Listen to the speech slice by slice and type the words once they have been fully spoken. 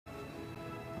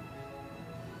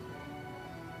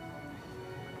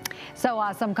So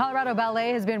some Colorado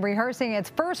Ballet has been rehearsing its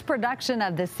first production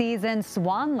of the season,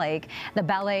 Swan Lake. The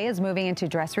ballet is moving into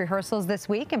dress rehearsals this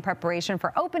week in preparation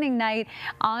for opening night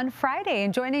on Friday.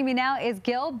 And joining me now is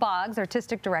Gil Boggs,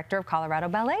 Artistic Director of Colorado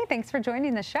Ballet. Thanks for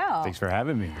joining the show. Thanks for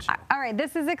having me, Michelle. All right,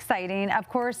 this is exciting. Of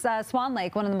course, Swan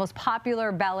Lake, one of the most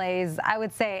popular ballets, I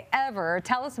would say, ever.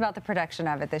 Tell us about the production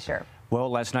of it this year. Well,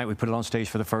 last night we put it on stage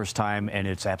for the first time, and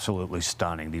it's absolutely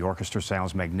stunning. The orchestra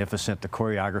sounds magnificent. The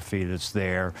choreography that's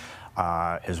there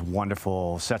is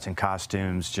wonderful. Sets and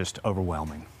costumes, just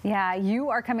overwhelming. Yeah, you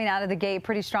are coming out of the gate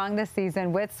pretty strong this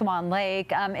season with Swan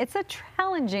Lake. It's a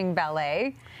challenging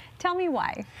ballet. Tell me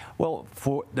why. Well,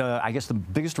 I guess the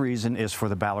biggest reason is for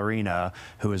the ballerina,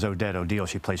 who is Odette Odile.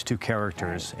 She plays two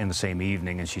characters in the same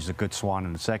evening, and she's a good swan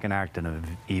in the second act and an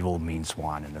evil, mean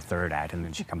swan in the third act, and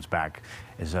then she comes back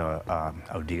as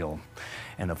Odile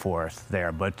in the fourth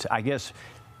there. But I guess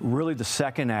really the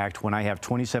second act, when I have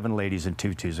 27 ladies in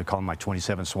tutus, I call them my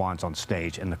 27 swans on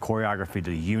stage, and the choreography,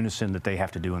 the unison that they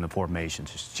have to do in the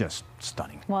formations is just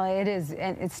stunning. Well, it is,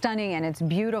 and it's stunning and it's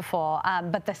beautiful,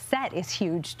 but the set is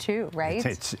huge too, right?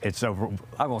 It's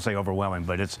I won't say overwhelming,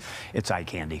 but it's eye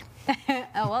candy.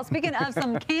 Oh, well, speaking of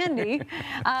some candy,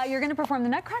 you're going to perform the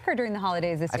Nutcracker during the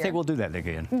holidays this year. I think we'll do that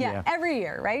again. Yeah, every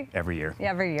year, right? Every year.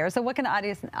 Every year. So what can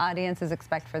the audiences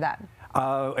expect for that?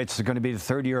 It's going to be the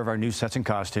third year of our new sets and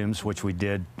costumes, which we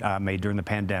made during the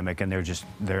pandemic, and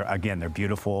they're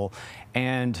beautiful.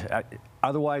 And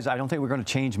otherwise, I don't think we're going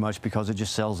to change much because it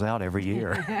just sells out every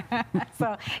year.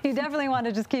 So you definitely want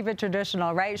to just keep it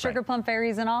traditional, right? Sugar Plum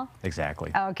Fairies and all?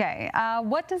 Exactly. Okay.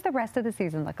 What does the rest of the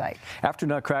season look like? After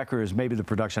Nutcracker is maybe the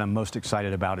production I'm most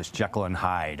excited about is Jekyll and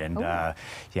Hyde. And yeah,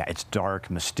 it's dark,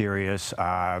 mysterious,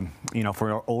 you know,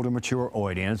 for an older, mature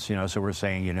audience, you know, so we're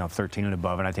saying, you know, 13 and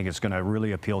above. And I think it's going to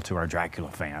really appeal to our Dracula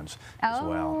fans as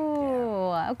well.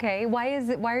 Oh, okay. Why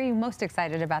are you most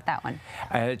excited about that one?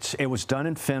 It was done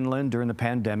in Finland during the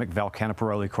pandemic. Val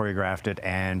Caniparoli choreographed it,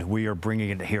 and we are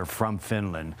bringing it here from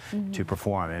Finland to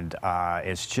perform. And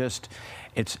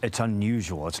it's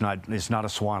unusual. It's not a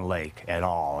Swan Lake at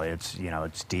all. It's, you know,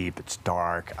 it's deep, it's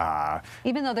dark.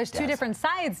 Even though there's two different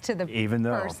sides to the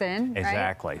person,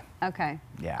 exactly. Right? Okay.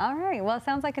 Yeah. All right. Well, it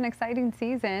sounds like an exciting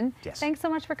season. Yes. Thanks so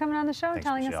much for coming on the show and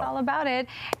telling us all about it.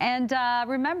 And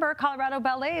remember, Colorado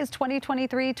Ballet's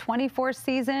 2023-24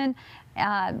 season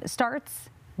starts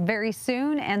very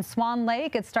soon, and Swan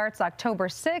Lake, it starts October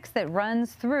 6th. It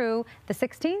runs through the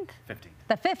 16th? 15th.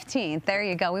 The 15th. There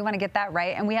you go. We want to get that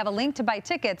right. And we have a link to buy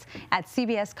tickets at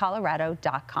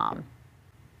cbscolorado.com.